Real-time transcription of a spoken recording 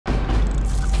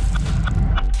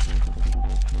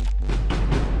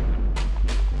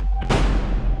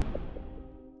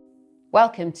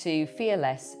Welcome to Fear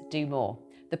Less, Do More,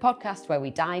 the podcast where we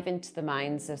dive into the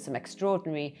minds of some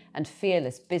extraordinary and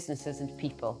fearless businesses and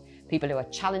people who are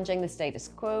challenging the status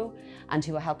quo and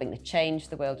who are helping to change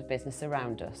the world of business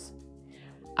around us.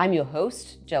 I'm your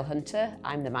host, Jill Hunter.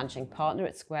 I'm the managing partner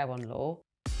at Square One Law.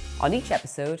 On each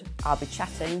episode, I'll be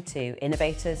chatting to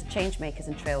innovators, change makers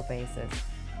and trailblazers,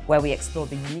 where we explore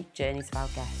the unique journeys of our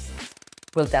guests.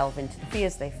 We'll delve into the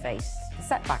fears they've faced, the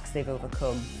setbacks they've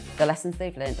overcome, the lessons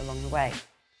they've learned along the way.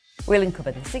 We'll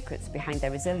uncover the secrets behind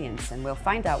their resilience and we'll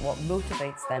find out what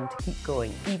motivates them to keep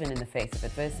going, even in the face of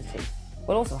adversity.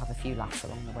 We'll also have a few laughs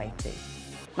along the way too.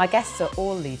 My guests are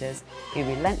all leaders who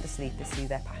relentlessly pursue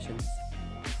their passions,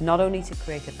 not only to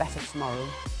create a better tomorrow,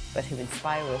 but who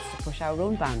inspire us to push our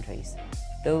own boundaries,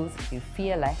 those who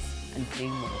fear less and do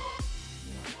more.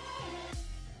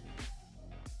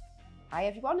 Hi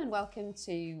everyone and welcome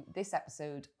to this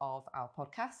episode of our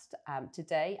podcast.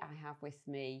 Today I have with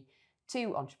me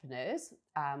two entrepreneurs,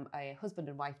 a husband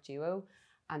and wife duo,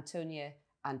 Antonia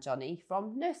and Johnny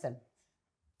from Nursem.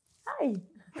 Hi.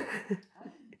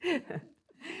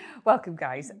 Welcome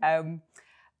guys.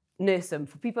 Nursem,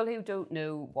 for people who don't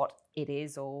know what it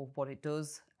is or what it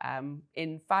does,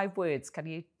 in 5 words, can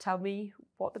you tell me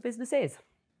what the business is?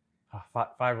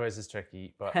 5 words is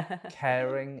tricky, but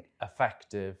caring,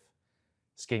 effective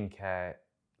skincare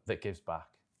that gives back,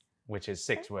 which is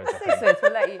 6 words. I think. 6 words,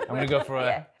 we'll let you. I'm going to go for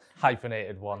a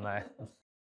hyphenated one there.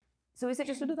 So is it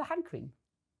just another hand cream?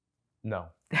 No.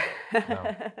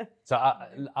 So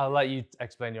I'll let you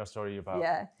explain your story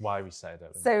about why we said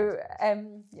it. So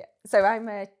I'm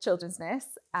a children's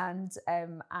nurse, and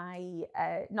I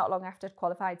not long after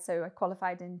qualified. So I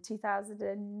qualified in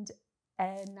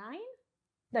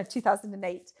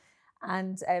 2008,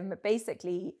 and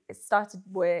basically started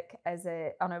work as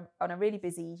on a really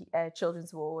busy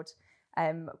children's ward,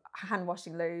 hand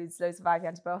washing loads of IV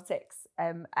antibiotics,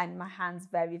 and my hands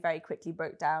very, very quickly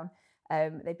broke down.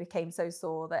 They became so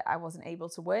sore that I wasn't able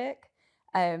to work,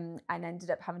 and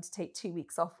ended up having to take 2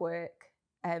 weeks off work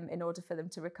in order for them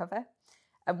to recover.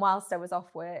 And whilst I was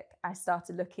off work, I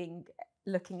started looking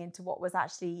into what was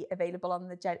actually available in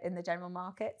the general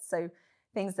market. So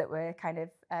things that were kind of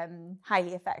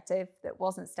highly effective, that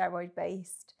wasn't steroid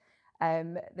based,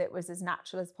 that was as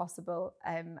natural as possible,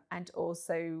 and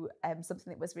also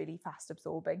something that was really fast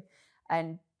absorbing.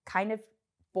 And kind of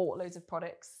bought loads of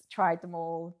products, tried them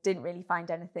all, didn't really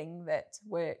find anything that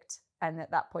worked. And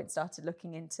at that point started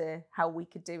looking into how we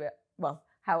could do it. Well,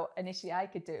 how initially I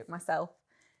could do it myself.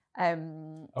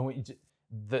 And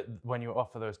when you were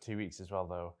off for those 2 weeks as well,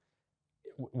 though,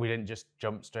 we didn't just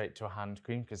jump straight to a hand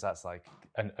cream, because that's like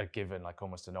a given, like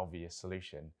almost an obvious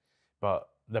solution. But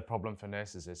the problem for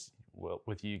nurses is, well,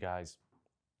 with you guys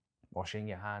washing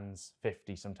your hands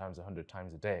 50, sometimes 100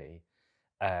 times a day,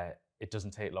 it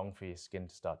doesn't take long for your skin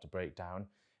to start to break down.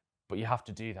 But you have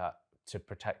to do that to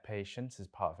protect patients as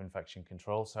part of infection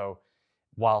control. So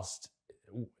whilst,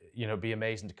 it'd be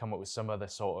amazing to come up with some other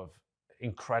sort of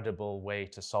incredible way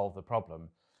to solve the problem,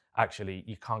 actually,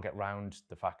 you can't get around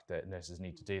the fact that nurses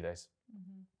need to do this.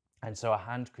 Mm-hmm. And so a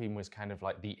hand cream was kind of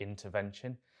like the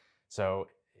intervention. So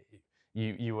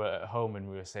you were at home and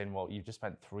we were saying, well, you just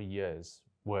spent 3 years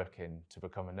working to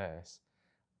become a nurse,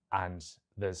 and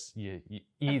there's you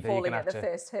either falling you're gonna at have the to,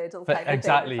 first hurdle.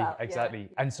 Exactly. Yeah.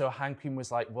 And so a hand cream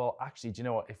was like, well, actually, do you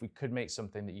know what? If we could make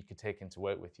something that you could take into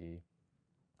work with you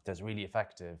that's really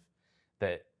effective,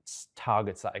 that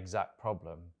targets that exact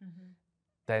problem, mm-hmm.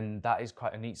 then that is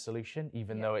quite a neat solution,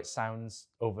 even though it sounds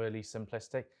overly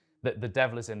simplistic. The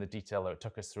devil is in the detail, though. It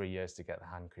took us 3 years to get the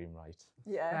hand cream right.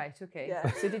 Yeah. Right, okay.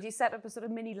 Yeah. So did you set up a sort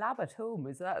of mini lab at home?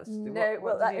 Is that No,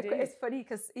 it's funny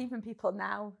because even people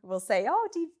now will say, oh,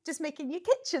 do you just make in your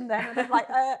kitchen then? And I'm like,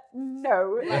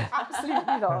 no,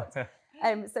 absolutely not.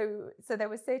 So there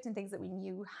were certain things that we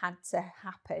knew had to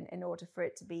happen in order for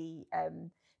it to be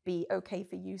okay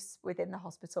for use within the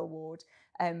hospital ward.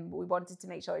 We wanted to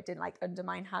make sure it didn't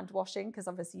undermine hand washing, because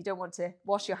obviously you don't want to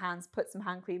wash your hands, put some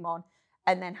hand cream on,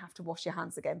 and then have to wash your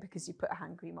hands again because you put a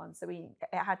hand cream on. So it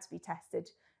had to be tested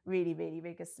really, really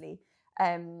rigorously.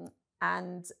 And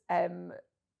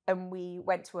we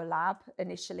went to a lab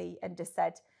initially and just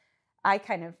said, I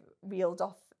kind of reeled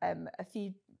off a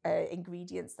few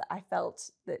ingredients that I felt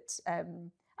that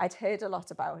I'd heard a lot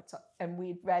about and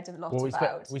we'd read a lot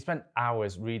about. We spent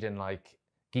hours reading,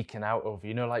 geeking out over,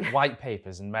 white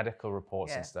papers and medical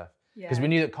reports and stuff. Because we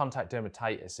knew that contact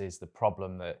dermatitis is the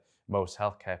problem that most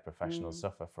healthcare professionals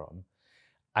suffer from.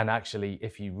 And actually,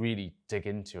 if you really dig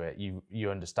into it, you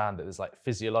understand that there's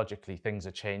physiologically things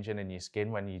are changing in your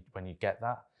skin when you get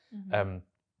that. Mm-hmm.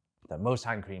 That most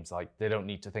hand creams, they don't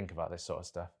need to think about this sort of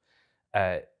stuff.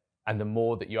 And the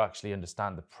more that you actually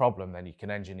understand the problem, then you can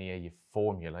engineer your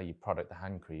formula, your product, the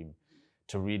hand cream,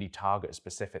 to really target a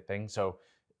specific thing. So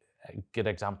a good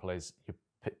example is your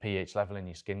pH level in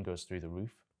your skin goes through the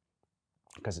roof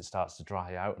because it starts to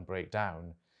dry out and break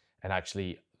down. And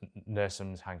actually,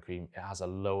 Nursem's hand cream, it has a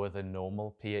lower than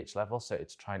normal pH level, so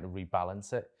it's trying to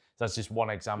rebalance it. So that's just one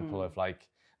example of like,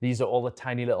 these are all the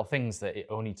tiny little things that it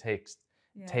only takes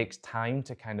time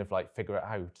to kind of like figure it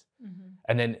out.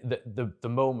 And then the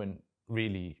moment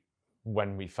really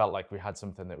when we felt like we had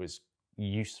something that was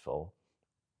useful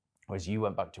was you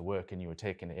went back to work and you were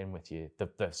taking it in with you,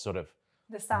 the sort of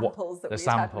the samples that we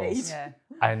had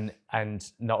made.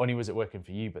 And not only was it working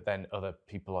for you, but then other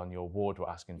people on your ward were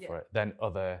asking for it. Then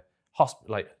other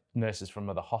nurses from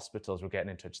other hospitals were getting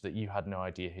in touch that you had no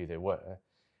idea who they were.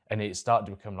 And it started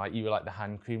to become like, you were like the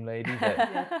hand cream lady.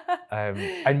 That,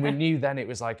 and we knew then it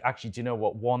was like, actually, do you know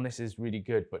what? One, this is really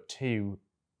good. But two,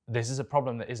 this is a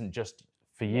problem that isn't just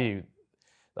for you.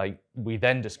 Like, we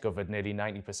then discovered nearly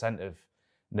 90% of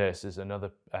nurses and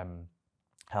other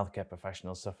healthcare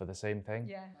professionals suffer the same thing.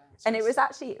 Yeah. And it was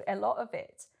actually a lot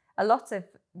of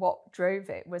what drove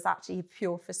it was actually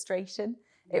pure frustration.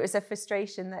 It was a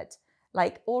frustration that,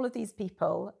 like, all of these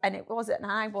people, and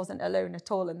I wasn't alone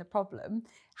at all in the problem,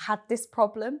 had this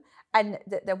problem, and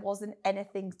that there wasn't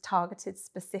anything targeted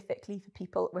specifically for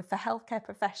people, for healthcare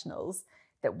professionals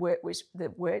that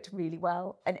worked really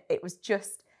well. And it was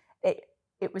just, I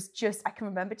can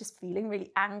remember just feeling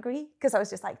really angry because I was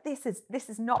just like, this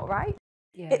is not right.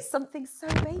 Yeah. It's something so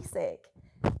basic,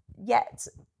 yet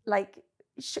like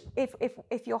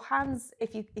if your hands,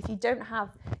 if you don't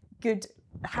have good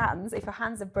hands, if your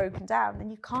hands are broken down,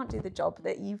 then you can't do the job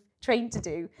that you've trained to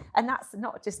do. And that's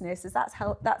not just nurses, that's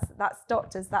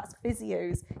doctors, that's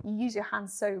physios. You use your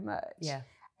hands so much,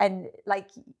 and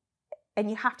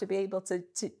you have to be able to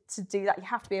do that. You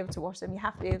have to be able to wash them. You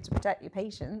have to be able to protect your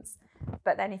patients.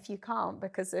 But then if you can't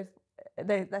because of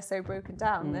they're so broken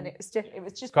down, then it was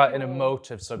just quite an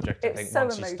emotive subject. I think so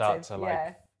once you start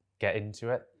to get into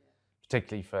it,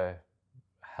 particularly for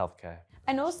healthcare.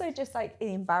 And also just like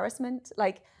the embarrassment.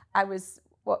 Like, I was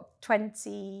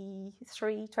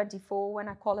 23, 24 when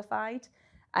I qualified,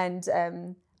 and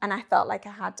I felt like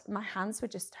my hands were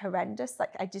just horrendous.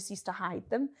 Like, I just used to hide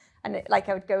them, and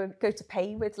I would go to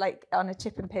pay with on a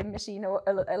chip and pin machine,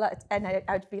 and I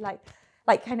would be like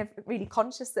kind of really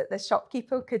conscious that the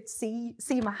shopkeeper could see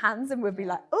my hands and would be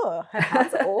like, oh, her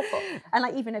hands are awful. And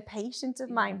like, even a patient of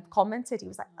mine commented, he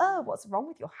was like, oh, what's wrong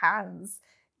with your hands?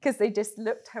 Because they just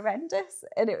looked horrendous.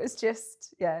 And it was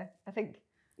just, I think.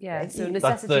 Yeah, so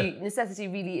necessity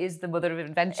really is the mother of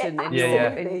invention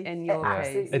in your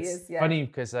case. It's funny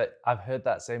because I've heard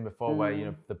that saying before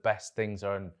where, the best things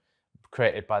are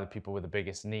created by the people with the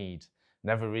biggest need,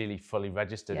 never really fully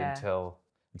registered until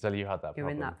you had that problem. You're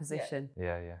in that position.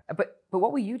 Yeah. But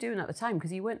what were you doing at the time?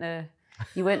 Because you weren't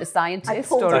a scientist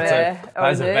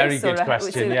That's a very good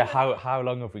question. How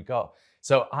long have we got?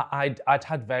 So I'd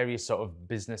had various sort of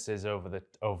businesses over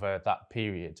that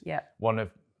period. Yeah. One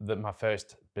of my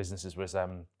first businesses was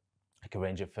like a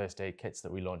range of first aid kits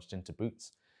that we launched into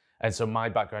Boots. And so my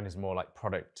background is more like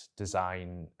product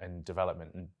design and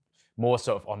development and more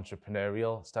sort of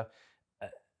entrepreneurial stuff.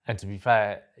 And to be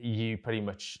fair, you pretty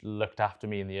much looked after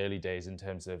me in the early days in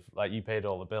terms of, like, you paid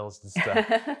all the bills and stuff.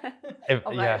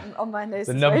 On my nose.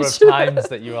 The number of times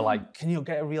that you were like, can you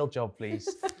get a real job,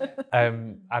 please?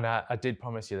 And I did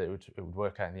promise you that it would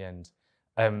work out in the end.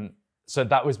 So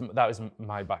that was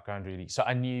my background, really. So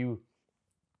I knew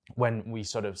when we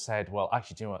sort of said, well,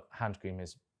 actually, do you know what? Hand cream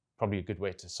is probably a good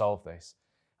way to solve this.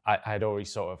 I had already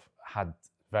sort of had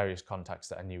various contacts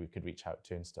that I knew we could reach out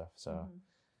to and stuff. So.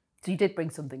 So you did bring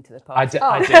something to the party.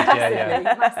 I did,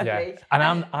 yeah. Massively.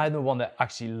 And I'm the one that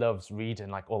actually loves reading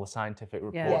like all the scientific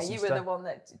reports. Yeah, you were the one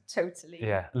that totally.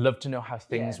 Yeah, love to know how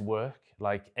things work.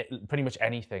 Like pretty much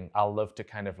anything. I'll love to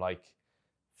kind of like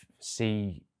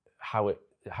see how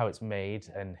it's made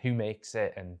and who makes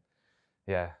it, and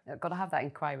You've got to have that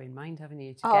inquiry in mind, haven't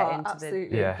you, to get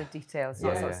into the details.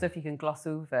 That sort of stuff you can gloss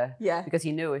over. Yeah. Because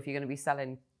if you're going to be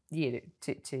selling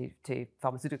to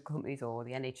pharmaceutical companies or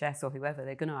the NHS or whoever,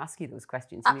 they're going to ask you those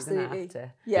questions, and you're going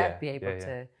to have to be able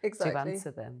to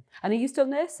answer them. And are you still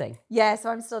nursing? Yeah, so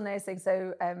I'm still nursing.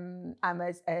 So I'm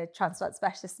a transplant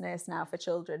specialist nurse now for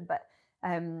children, but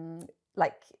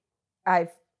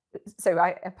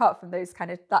apart from those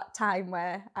kind of that time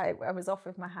where I was off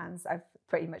with my hands, I've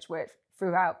pretty much worked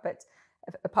throughout, but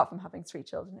apart from having 3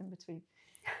 children in between.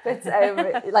 But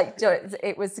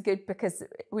it was good because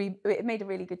it made a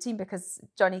really good team, because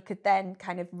Johnny could then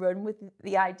kind of run with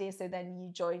the idea. So then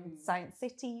you joined Science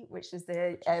City, which is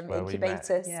the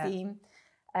incubator scheme.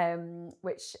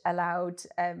 which allowed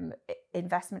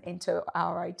investment into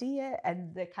our idea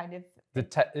and the kind of...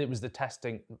 It was the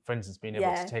testing, for instance, being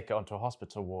able to take it onto a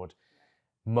hospital ward.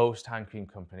 Most hand cream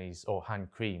companies, or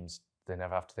hand creams, they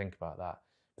never have to think about that.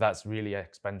 That's really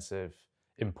expensive,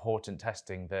 important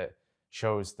testing that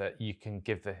shows that you can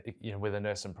give with a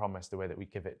Nursem promise, the way that we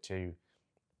give it to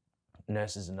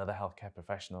nurses and other healthcare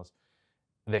professionals,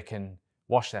 they can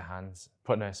wash their hands,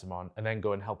 put Nursem on, and then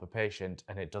go and help a patient,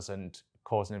 and it doesn't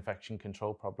cause an infection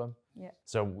control problem. Yeah.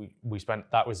 So we spent,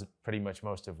 that was pretty much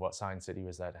most of what Science City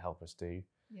was there to help us do.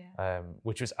 Yeah.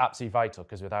 Which was absolutely vital,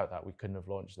 because without that we couldn't have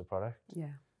launched the product.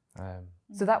 Yeah.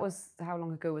 So that was, how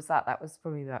long ago was that? That was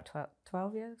probably about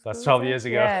 12 years ago. That's 12 years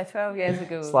ago. Yeah, 12 years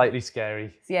ago. Slightly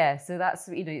scary. Yeah, so that's,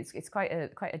 it's quite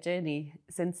a journey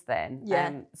since then.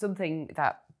 Yeah. Something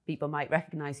that people might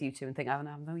recognise you two and think, oh,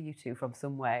 no, I know you two from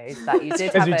somewhere, is that you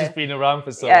did have you've just been around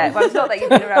for so long. Yeah, well, it's not that you've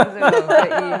been around so long,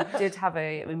 but you did have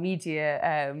a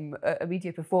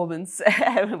media performance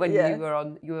when you were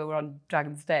on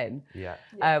Dragon's Den. Yeah.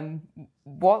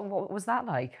 What was that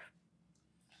like?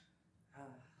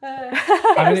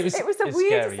 It was the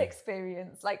weirdest scary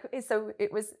experience. Like, so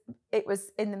it was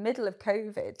in the middle of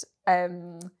COVID.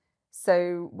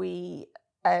 So we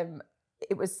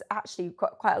it was actually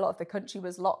quite a lot of the country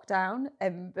was locked down,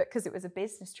 because it was a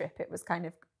business trip. It was kind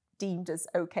of deemed as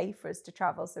okay for us to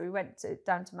travel. So we went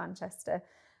down to Manchester,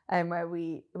 where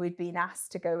we'd been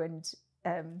asked to go and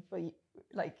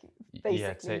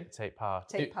basically take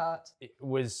part. It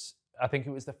was, I think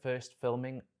it was the first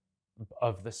filming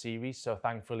of the series, so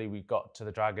thankfully we got to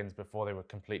the Dragons before they were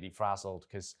completely frazzled,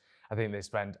 because I think they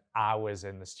spent hours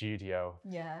in the studio.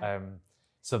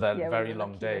 So they're very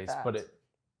long days, but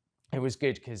it was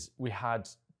good because we had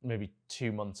maybe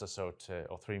 2 months or so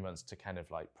or 3 months to kind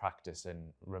of like practice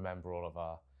and remember all of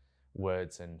our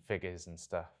words and figures and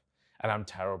stuff. And I'm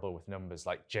terrible with numbers,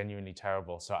 like genuinely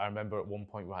terrible. So I remember at one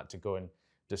point we had to go and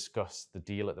discuss the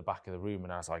deal at the back of the room,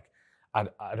 and I was like,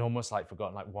 I'd almost like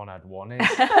forgotten like 1 add 1 is.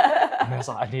 And I was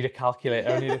like, I need a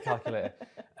calculator.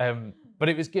 But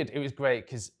it was good. It was great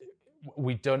because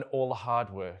we'd done all the hard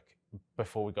work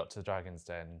before we got to the Dragon's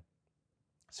Den.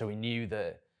 So we knew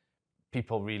that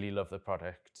people really love the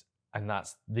product, and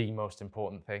that's the most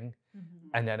important thing.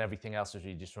 And then everything else was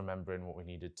really just remembering what we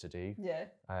needed to do.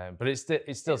 But it's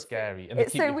still scary. And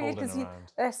it's so weird because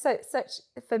they're such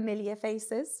familiar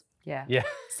faces. Yeah.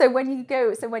 So when you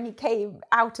came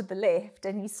out of the lift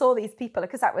and you saw these people,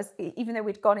 because that was, even though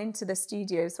we'd gone into the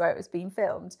studios where it was being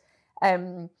filmed,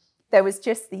 there was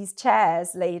just these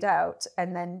chairs laid out,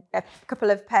 and then a couple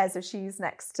of pairs of shoes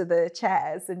next to the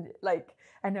chairs, and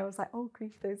I was like, oh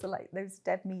grief, those are like those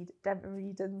Deborah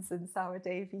Edens and Sarah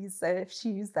Davies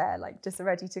shoes there, like just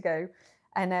ready to go,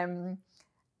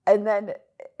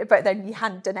 but then you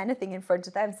hadn't done anything in front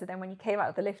of them. So then when you came out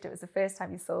of the lift, it was the first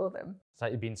time you saw them. It's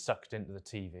like you'd been sucked into the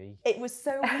TV. It was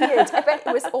so weird. It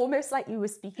was almost like you were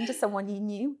speaking to someone you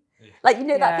knew. Like, you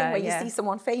know, that thing where you see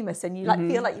someone famous and you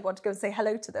feel like you want to go and say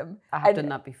hello to them. I have done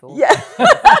that before. Yeah.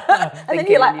 And then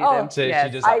you're like, oh, she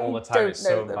does that all the time. It's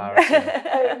so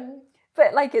embarrassing.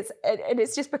 But like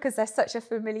it's just because they're such a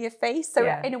familiar face. So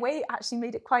in a way, it actually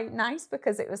made it quite nice,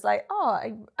 because it was like, oh,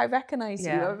 I recognise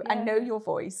you. I know your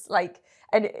voice. Like,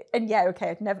 and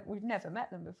okay, we've never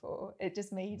met them before. It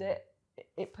just made it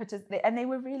put us, and they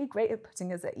were really great at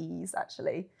putting us at ease,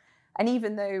 actually. And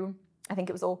even though I think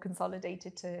it was all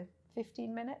consolidated to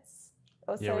 15 minutes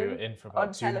or so. Yeah, we were in for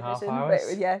about 2.5 hours.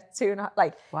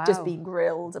 2.5, just being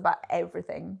grilled about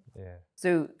everything. Yeah.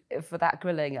 So for that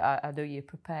grilling, I know you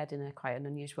prepared in quite an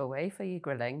unusual way for your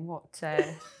grilling. What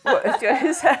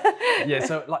Yeah,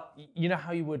 so like, you know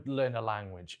how you would learn a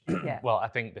language? Yeah. Well, I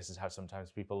think this is how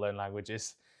sometimes people learn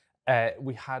languages.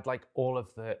 We had like all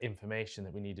of the information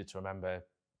that we needed to remember,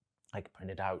 like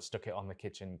printed out, stuck it on the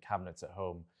kitchen cabinets at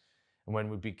home. And when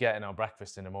we'd be getting our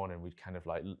breakfast in the morning, we'd kind of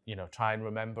like, try and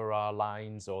remember our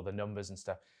lines or the numbers and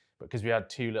stuff. But because we had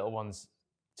two little ones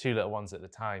at the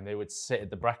time, they would sit at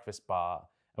the breakfast bar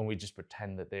and we'd just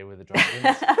pretend that they were the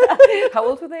dragons. How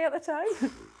old were they at the time?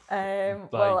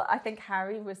 Well, I think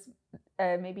Harry was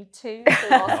maybe 2,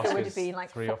 so Oscar would have been like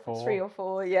 3 or 4. 3 or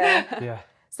 4, yeah. Yeah.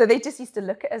 So they just used to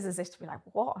look at us as if to be like,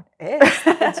 what on earth?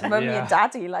 It's Mummy and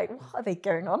Daddy, like, what are they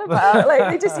going on about? Like,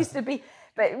 they just used to be,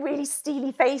 but really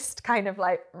steely-faced, kind of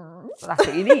like, that's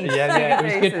what you need. Yeah, it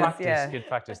was good practice, good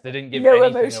practice. They didn't give anything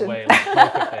emotion away, like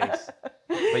poker face.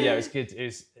 But yeah, it was good.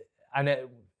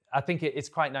 I think it's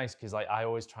quite nice because like I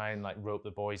always try and like rope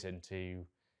the boys into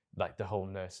like the whole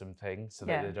Nursem thing, so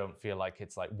that they don't feel like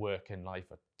it's like work and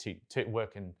life are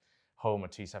work and home are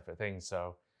 2 separate things.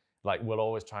 So like we'll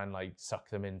always try and like suck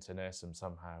them into Nursem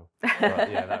somehow.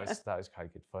 But yeah, that was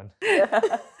quite good fun.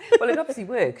 Well, it obviously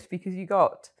worked because you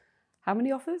got how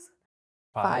many offers?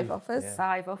 5 offers. Yeah.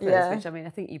 5 offers, Yeah. which I mean, I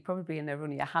think you probably in there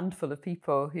only a handful of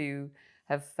people who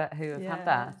have had Yeah.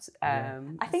 that.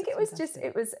 I think it was just,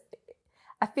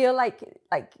 I feel like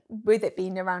with it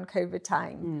being around COVID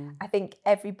time, I think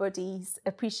everybody's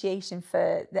appreciation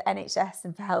for the NHS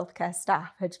and for healthcare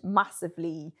staff had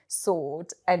massively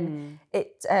soared. And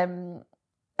it,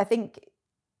 I think,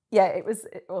 yeah, it was,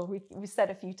 well, we said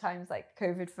a few times like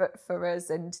COVID for us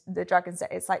and the Dragon's Den,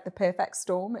 it's like the perfect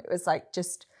storm. It was like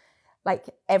just like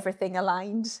everything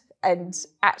aligned, and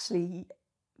actually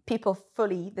people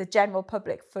fully, the general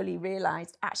public fully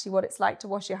realised actually what it's like to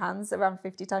wash your hands around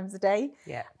 50 times a day.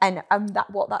 Yeah. And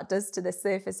that what that does to the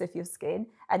surface of your skin,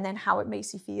 and then how it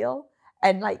makes you feel.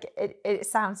 And like it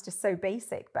sounds just so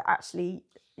basic, but actually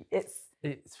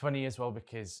it's funny as well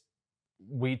because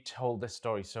we told this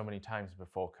story so many times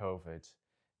before COVID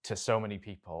to so many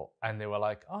people, and they were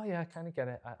like, "Oh yeah, I kind of get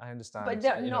it. I understand." But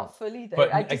not fully though.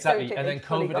 But I just exactly, don't think and then they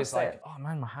fully COVID got is like, it. "Oh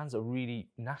man, my hands are really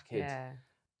knackered." Yeah.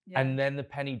 And then the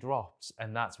penny drops,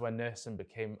 and that's when Nursem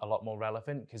became a lot more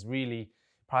relevant, because really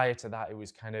prior to that it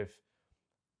was kind of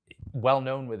well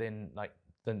known within like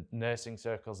the nursing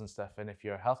circles and stuff, and if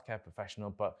you're a healthcare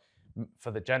professional, but for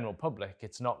the general public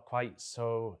it's not quite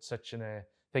such a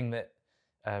thing that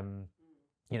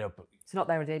you know, It's not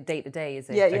there day to day, is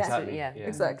it? Yeah, exactly, Yeah.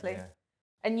 Exactly. yeah.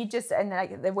 And you just, and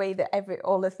like the way that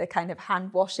all of the kind of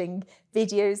hand washing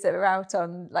videos that are out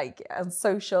on like on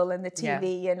social and the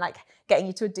TV and like getting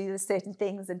you to do the certain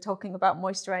things and talking about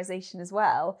moisturization as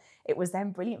well, it was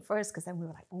then brilliant for us, because then we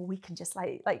were like, well, we can just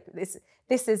like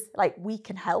this is like, we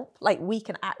can help, like we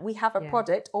we have a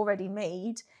product already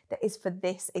made that is for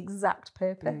this exact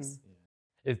purpose.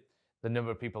 The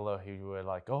number of people though who were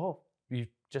like, "Oh, you've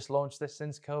just launched this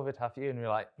since COVID, have you?" And we're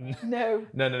like, No.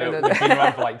 no, we've been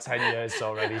around for like 10 years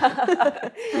already.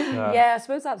 Yeah, I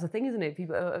suppose that's the thing, isn't it?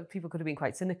 People could have been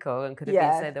quite cynical and could have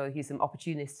been saying, "Oh, he's some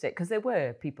opportunistic," because there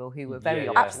were people who were very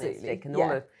opportunistic, and all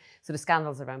the sort of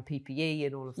scandals around PPE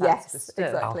and all of that sort of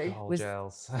stuff. Exactly. Alcohol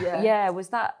gels. Was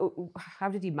that? How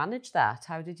did you manage that?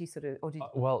 How did you sort of?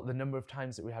 Well, the number of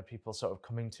times that we had people sort of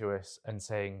coming to us and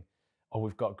saying, "Oh,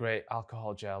 we've got great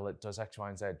alcohol gel that does X, Y,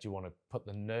 and Z. Do you want to put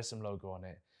the Nursem logo on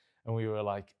it?" And we were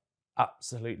like,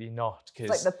 absolutely not,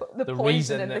 because like the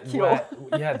reason and the cure.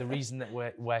 The reason that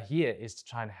we're here is to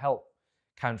try and help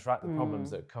counteract the problems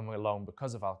that come along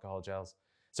because of alcohol gels.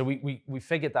 So we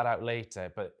figured that out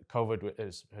later, but COVID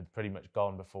had pretty much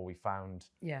gone before we found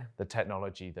the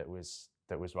technology that was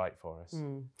right for us.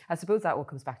 I suppose that all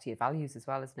comes back to your values as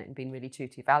well, isn't it? And being really true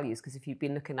to your values, because if you'd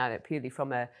been looking at it purely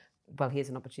from well, here's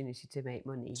an opportunity to make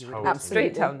money, you would have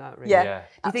straight down that route. Yeah.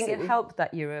 Do you think it helped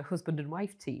that you're a husband and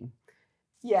wife team?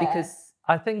 Yeah. Because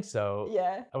I think so.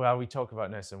 Yeah. Well, we talk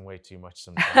about Nursem way too much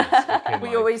sometimes.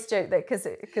 We always joke that because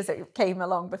it came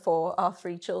along before our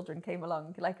 3 children came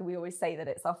along. Like we always say that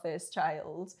it's our first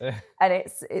child, and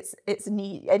it's a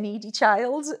needy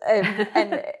child,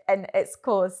 and it's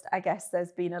caused. I guess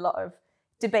there's been a lot of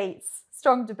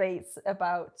strong debates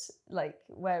about like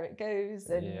where it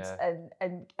goes,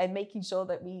 and making sure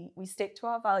that we stick to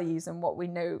our values and what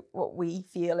we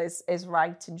feel is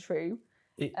right and true.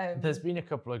 There's been a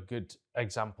couple of good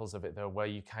examples of it though, where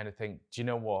you kind of think, do you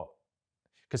know what?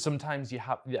 Because sometimes you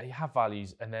have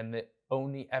values and then they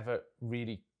only ever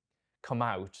really come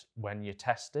out when you're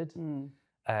tested.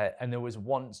 And there was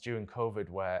once during COVID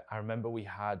where I remember we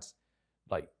had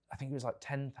like, I think it was like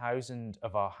 10,000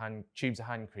 of our tubes of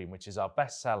hand cream, which is our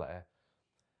best seller.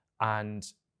 And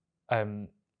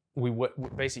we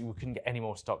couldn't get any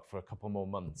more stock for a couple more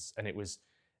months. And it was,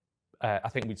 I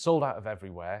think we'd sold out of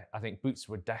everywhere. I think Boots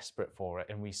were desperate for it.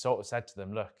 And we sort of said to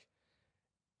them, look,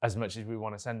 as much as we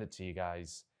want to send it to you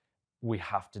guys, we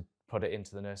have to put it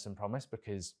into the Nursem Promise,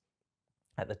 because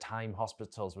at the time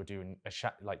hospitals were doing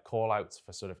like call outs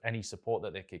for sort of any support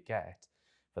that they could get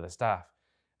for the staff.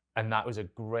 And that was a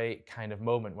great kind of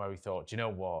moment where we thought, do you know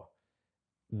what?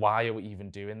 Why are we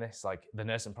even doing this? Like the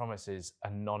Nursem Promise is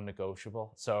a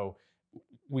non-negotiable. So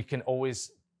we can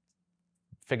always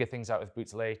figure things out with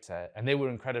Boots later. And they were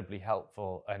incredibly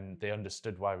helpful and they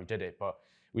understood why we did it, but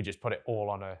we just put it all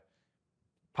on a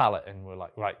pallet and we're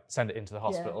like, right, send it into the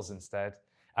hospitals instead.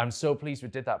 I'm so pleased we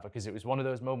did that, because it was one of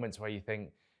those moments where you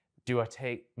think, do I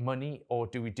take money or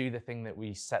do we do the thing that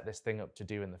we set this thing up to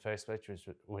do in the first place, which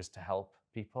was to help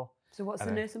people? So what's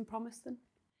the Nursem Promise then?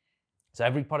 So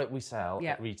every product we sell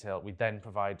at retail, we then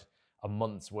provide a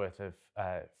month's worth of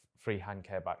free hand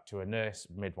care back to a nurse,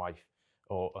 midwife,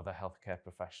 or other healthcare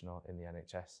professional in the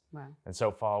NHS. Wow. And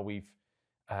so far we've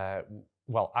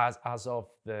well, as of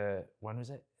when was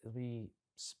it? It'll be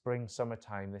spring,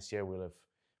 summertime this year. We'll have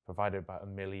provided about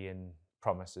 1 million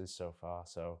promises so far.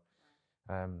 So,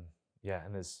 yeah,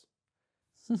 and there's.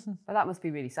 But that must be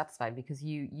really satisfying because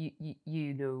you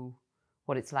know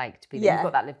what it's like to be there. You've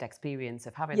got that lived experience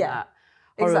of having that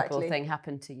horrible thing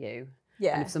happen to you.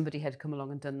 Yeah. And if somebody had come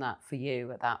along and done that for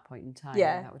you at that point in time,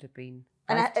 that would have been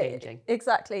life-changing.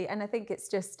 Exactly. And I think it's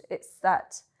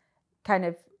that kind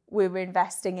of, we're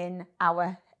investing in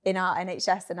our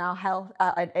NHS and our health,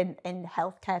 in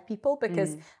healthcare people,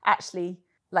 because actually,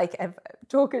 like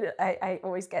I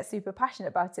always get super passionate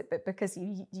about it, but because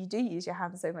you do use your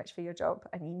hands so much for your job,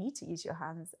 and you need to use your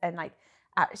hands, and like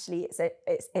actually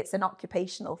it's an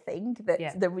occupational thing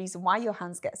that the reason why your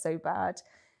hands get so bad.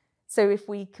 So if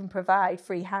we can provide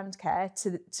free hand care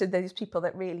to those people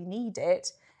that really need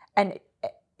it, and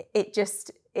it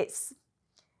just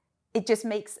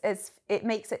makes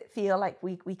it feel like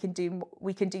we can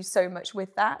do so much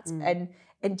with that,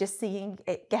 and just seeing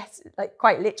it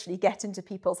quite literally get into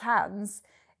people's hands,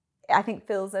 I think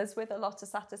fills us with a lot of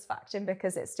satisfaction,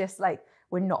 because it's just like,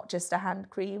 we're not just a hand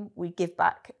cream, we give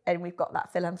back, and we've got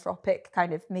that philanthropic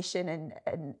kind of mission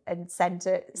and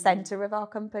center of our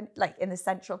company, like in the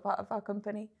central part of our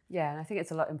company. Yeah, and I think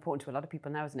it's important to a lot of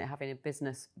people now, isn't it, having a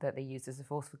business that they use as a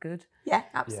force for good? Yeah,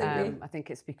 absolutely. I think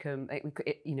it's become,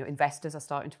 investors are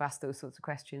starting to ask those sorts of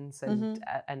questions,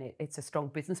 and it's a strong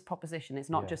business proposition. It's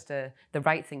not just the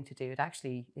right thing to do.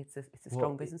 It's a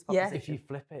strong business proposition. If you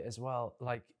flip it as well,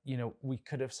 like, we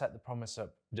could have set the promise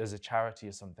up as a charity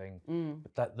or something,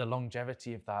 but that the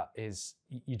longevity of that is,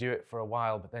 you do it for a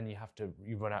while, but then you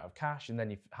run out of cash, and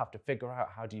then you have to figure out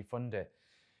how do you fund it.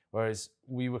 Whereas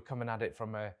we were coming at it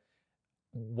from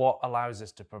what allows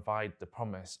us to provide the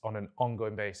promise on an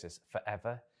ongoing basis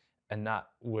forever. And that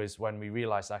was when we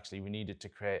realized actually we needed to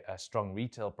create a strong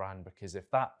retail brand, because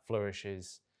if that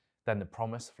flourishes, then the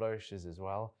promise flourishes as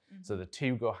well. So the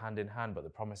two go hand in hand, but the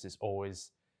promise is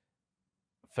always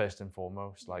first and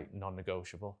foremost, like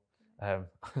non-negotiable.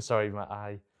 Sorry, my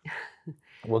eye.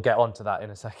 We'll get onto that in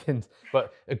a second.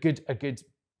 But a good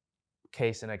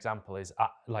case and example is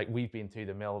like, we've been through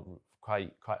the mill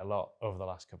quite a lot over the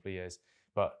last couple of years,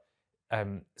 but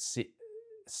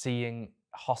seeing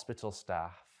hospital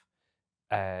staff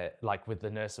like with the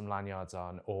Nursem lanyards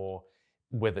on, or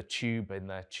with a tube in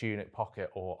their tunic pocket,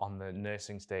 or on the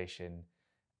nursing station,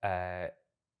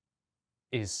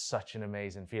 is such an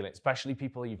amazing feeling, especially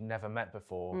people you've never met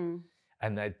before,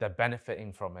 and they're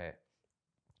benefiting from it,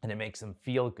 and it makes them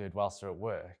feel good whilst they're at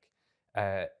work.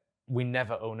 We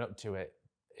never own up to it.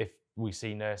 If we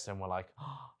see Nursem, we're like,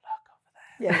 oh,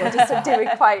 look over there. Yeah, we're just doing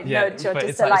quite nudge, or but just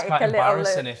it's like, it's quite a little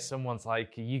embarrassing if someone's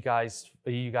like, are you guys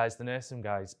the Nursem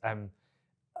guys?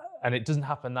 And it doesn't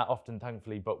happen that often,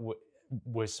 thankfully, but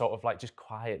we're sort of like just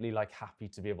quietly like happy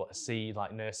to be able to see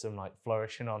like Nursem like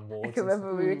flourishing on wards. I can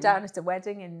remember we were down at a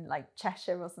wedding in like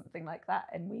Cheshire or something like that,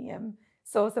 and we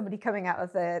saw somebody coming out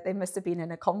of they must have been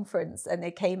in a conference, and they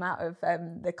came out of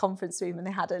the conference room, and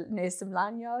they had a Nursem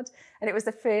lanyard, and it was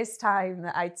the first time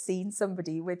that I'd seen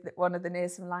somebody with one of the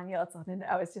Nursem lanyards on, and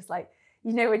I was just like,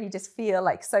 when you just feel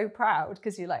like so proud,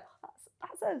 because you're like, oh,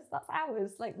 that's us, that's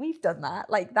ours, like we've done that,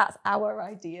 like that's our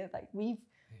idea, like we've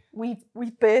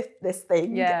birthed this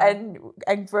thing, and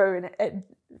grown it, and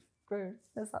grown,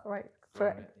 is that right?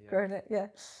 Grown it, yeah.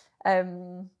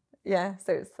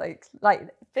 So it's like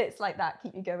bits like that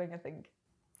keep you going, I think.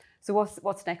 So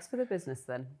what's next for the business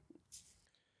then?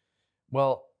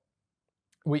 Well,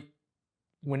 we're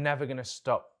never going to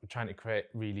stop trying to create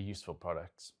really useful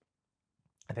products.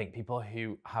 I think people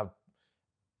who have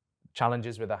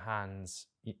challenges with their hands,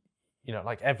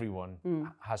 like everyone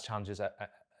has challenges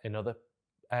in other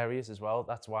areas as well.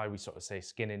 That's why we sort of say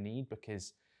skin in need,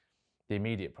 because the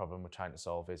immediate problem we're trying to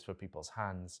solve is for people's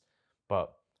hands,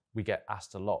 but we get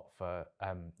asked a lot for,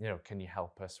 can you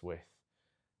help us with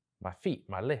my feet,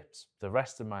 my lips, the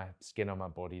rest of my skin on my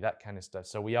body, that kind of stuff.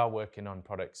 So we are working on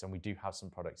products, and we do have some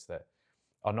products that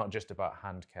are not just about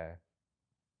hand care,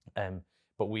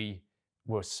 but we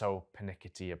were so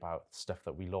pernickety about stuff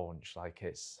that we launch. Like,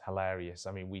 it's hilarious.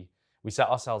 I mean, we set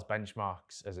ourselves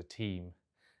benchmarks as a team,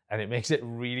 and it makes it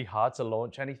really hard to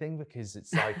launch anything, because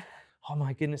it's like, oh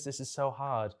my goodness, this is so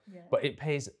hard. Yeah. But it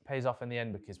pays off in the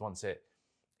end, because once it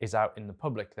is out in the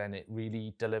public, then it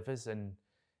really delivers, and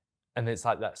it's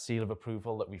like that seal of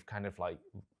approval that we've kind of like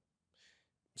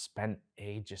spent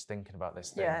ages thinking about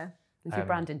this thing. Yeah, it's your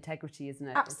brand integrity, isn't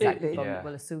it? Absolutely. It's that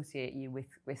will associate you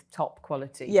with top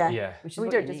quality. Yeah. Which is we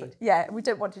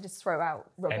don't want to just throw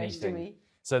out rubbish, do we?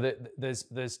 So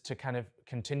there's to kind of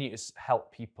continue to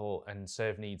help people and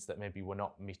serve needs that maybe we're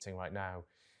not meeting right now,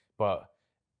 but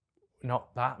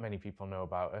not that many people know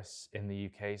about us in the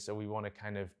UK. So we want to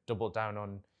kind of double down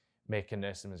on making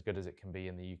Nursem as good as it can be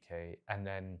in the UK. And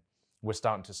then we're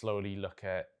starting to slowly look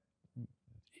at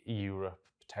Europe,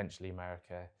 potentially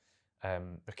America,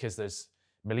 because there's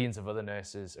millions of other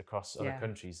nurses across other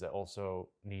countries that also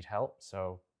need help.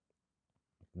 So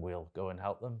we'll go and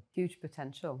help them. Huge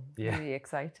potential. Yeah. Really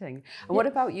exciting. And what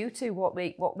about you two? What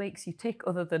makes you tick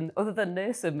other than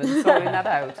Nursem and sorting that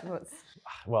out?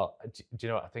 Well, do you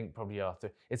know what? I think probably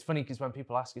after. It's funny because when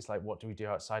people ask us like, what do we do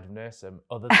outside of Nursem?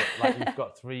 Other than like, we've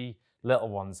got 3 little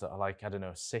ones that are like, I don't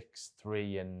know, 6,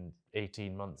 3, and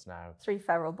 18 months now. 3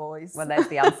 feral boys. Well, there's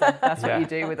the answer. That's what you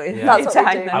do with it. That's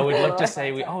what we do. I would love to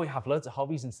say we have loads of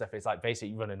hobbies and stuff. It's like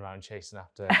basically running around chasing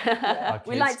after our kids.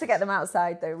 We like to get them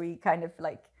outside though. We kind of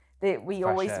like we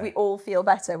all feel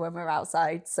better when we're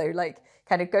outside. So like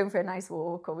kind of going for a nice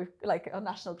walk, or we like our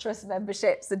National Trust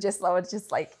memberships, and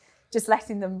just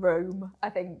letting them roam,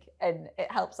 I think, and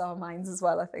it helps our minds as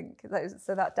well, I think.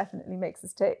 So that definitely makes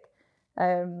us tick.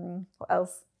 What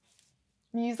else?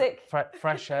 Music.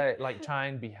 Fresh air, like try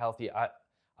and be healthy.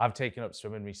 I've taken up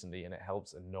swimming recently and it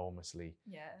helps enormously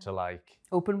to like...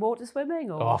 Open water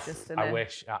swimming or just... I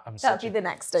wish. That'd be the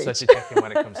next stage. Such a chicken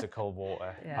when it comes to cold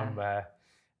water.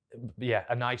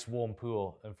 A nice warm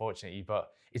pool, unfortunately,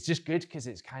 but it's just good because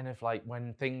it's kind of like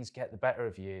when things get the better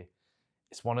of you,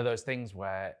 it's one of those things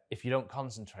where if you don't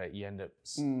concentrate, you end up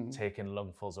taking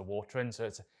lungfuls of water in. So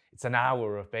it's an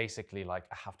hour of basically like,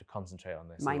 I have to concentrate on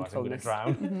this. Mindfulness.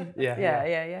 I'm going to drown.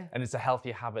 Yeah. And it's a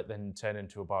healthier habit than turn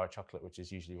into a bar of chocolate, which is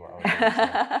usually what I would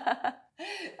do.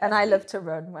 And I love to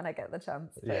run when I get the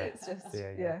chance. So it's just,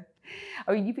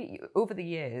 I mean, over the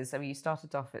years, I mean, you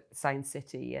started off at Science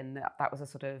City, and that was a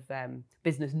sort of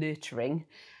business nurturing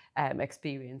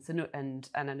experience, and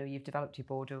I know you've developed your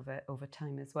board over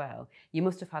time as well. You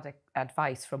must have had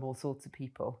advice from all sorts of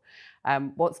people.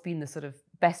 What's been the sort of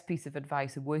best piece of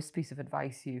advice or worst piece of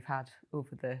advice you've had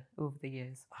over the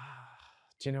years?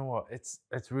 Do you know what? It's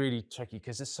really tricky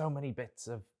because there's so many bits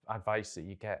of advice that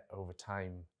you get over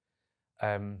time.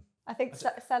 I think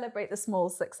celebrate the small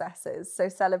successes. So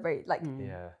celebrate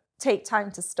take time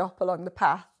to stop along the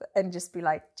path and just be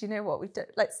like, do you know what we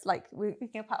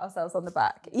can pat ourselves on the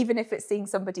back, even if it's seeing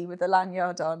somebody with a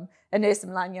lanyard on, a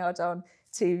Nursem lanyard on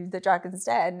to the Dragon's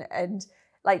Den, and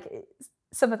like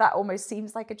some of that almost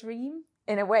seems like a dream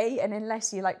in a way, and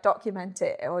unless you like document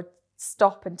it or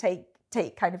stop and take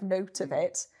kind of note of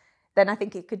it, then I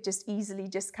think it could just easily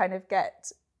just kind of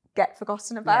get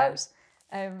forgotten about. So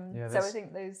I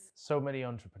think so many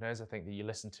entrepreneurs I think that you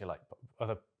listen to, like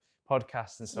other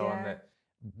podcasts and so on, that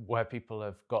where people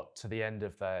have got to the end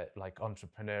of their like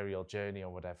entrepreneurial journey or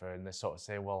whatever, and they sort of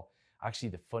say, well, actually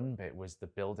the fun bit was the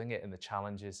building it and the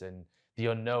challenges and the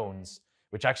unknowns,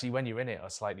 which actually when you're in it are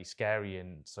slightly scary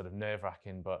and sort of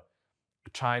nerve-wracking, but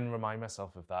try and remind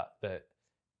myself of that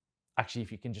actually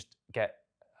if you can just get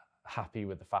happy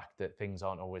with the fact that things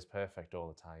aren't always perfect all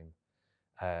the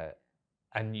time,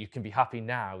 and you can be happy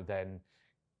now, then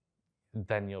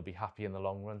you'll be happy in the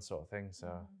long run, sort of thing. So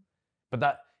but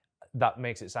that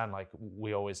makes it sound like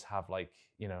we always have, like,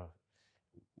 you know,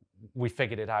 we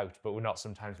figured it out, but we're not.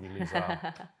 Sometimes we lose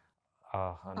our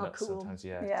nuts. Cool. Sometimes,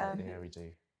 we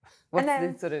do. What's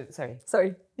the sort of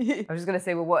sorry? I was just going to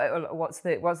say, well, what's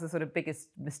the sort of biggest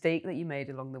mistake that you made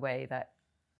along the way? That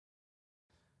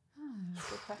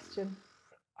good question.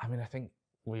 I mean, I think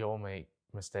we all make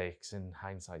mistakes, and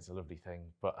hindsight's a lovely thing.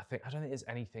 But I don't think there's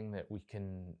anything that we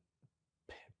can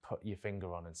put your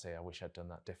finger on and say, I wish I'd done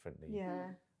that differently.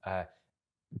 Yeah.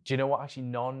 Do you know what? Actually,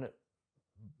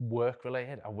 non-work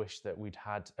related, I wish that we'd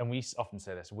had, and we often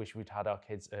say this, I wish we'd had our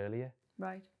kids earlier.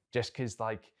 Right. Just because,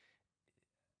 like,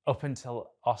 up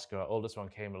until Oscar, our oldest one,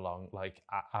 came along, like,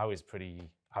 I was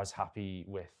happy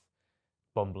with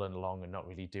bumbling along and not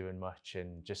really doing much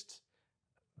and just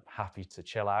happy to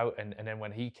chill out. And then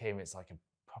when he came, it's like a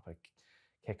proper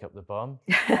kick up the bum.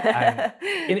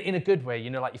 In a good way, you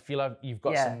know, like you feel like you've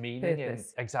got some meaning.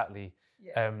 Purpose. Exactly.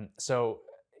 Yeah. So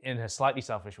in a slightly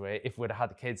selfish way, if we'd have had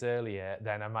the kids earlier,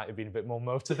 then I might have been a bit more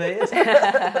motivated.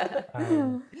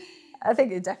 I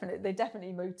think they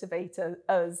definitely motivate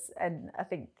us, and I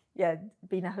think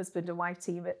being a husband and wife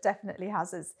team, it definitely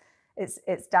has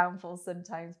its downfalls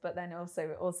sometimes, but then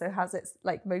also has its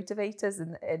like motivators,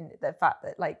 and the fact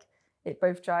that like it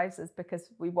both drives us because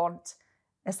we want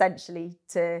essentially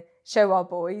to show our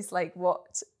boys like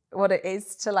what it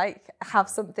is to like have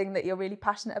something that you're really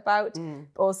passionate about,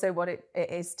 but also what it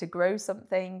is to grow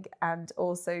something, and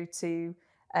also to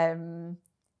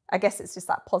I guess it's just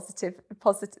that positive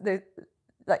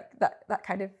like that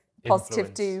kind of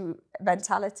positive do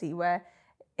mentality where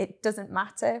it doesn't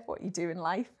matter what you do in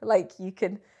life. Like you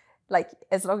can like,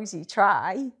 as long as you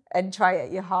try and try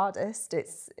at your hardest,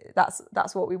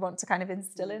 that's what we want to kind of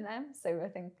instill in them. So I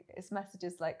think it's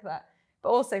messages like that. But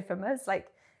also from us, like,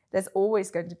 there's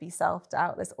always going to be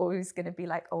self-doubt. There's always going to be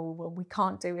like, oh, well, we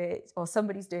can't do it, or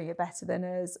somebody's doing it better than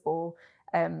us, or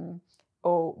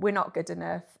we're not good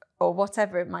enough, or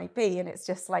whatever it might be. And it's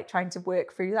just like trying to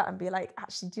work through that and be like,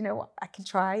 actually, do you know what? I can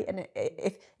try. And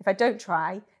if I don't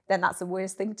try, then that's the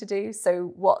worst thing to do.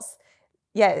 So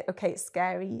it's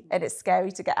scary, and it's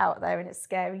scary to get out there, and it's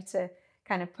scary to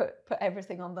kind of put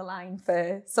everything on the line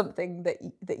for something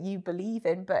that you believe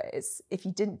in. But if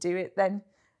you didn't do it, then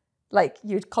like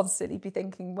you'd constantly be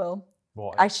thinking, well,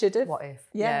 I should have. What if?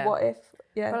 Yeah, what if?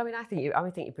 Yeah. Well, I mean, I think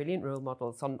you're brilliant role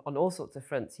models on all sorts of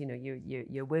fronts. You know,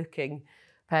 you're working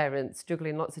parents,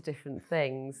 juggling lots of different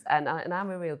things, and I'm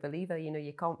a real believer. You know,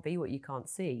 you can't be what you can't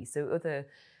see. So other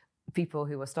people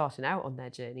who are starting out on their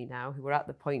journey now, who are at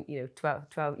the point, you know,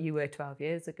 12 you were 12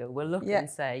 years ago, will look and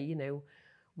say, you know,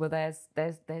 well, there's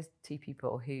two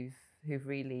people who've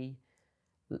really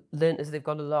learned as they've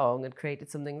gone along and created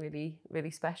something really,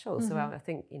 really special. So I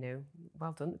think, you know,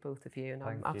 well done to both of you, and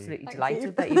I'm absolutely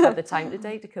delighted that you've had the time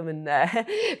today to come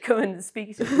and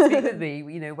speak with me.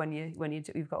 You know, when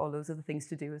you've got all those other things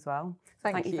to do as well.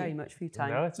 Thank you very much for your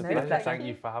time. No, it's a pleasure. Thank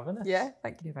you for having us. Yeah,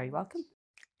 thank you. You're very welcome.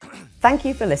 Thank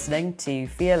you for listening to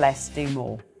Fear Less, Do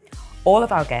More. All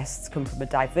of our guests come from a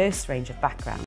diverse range of backgrounds.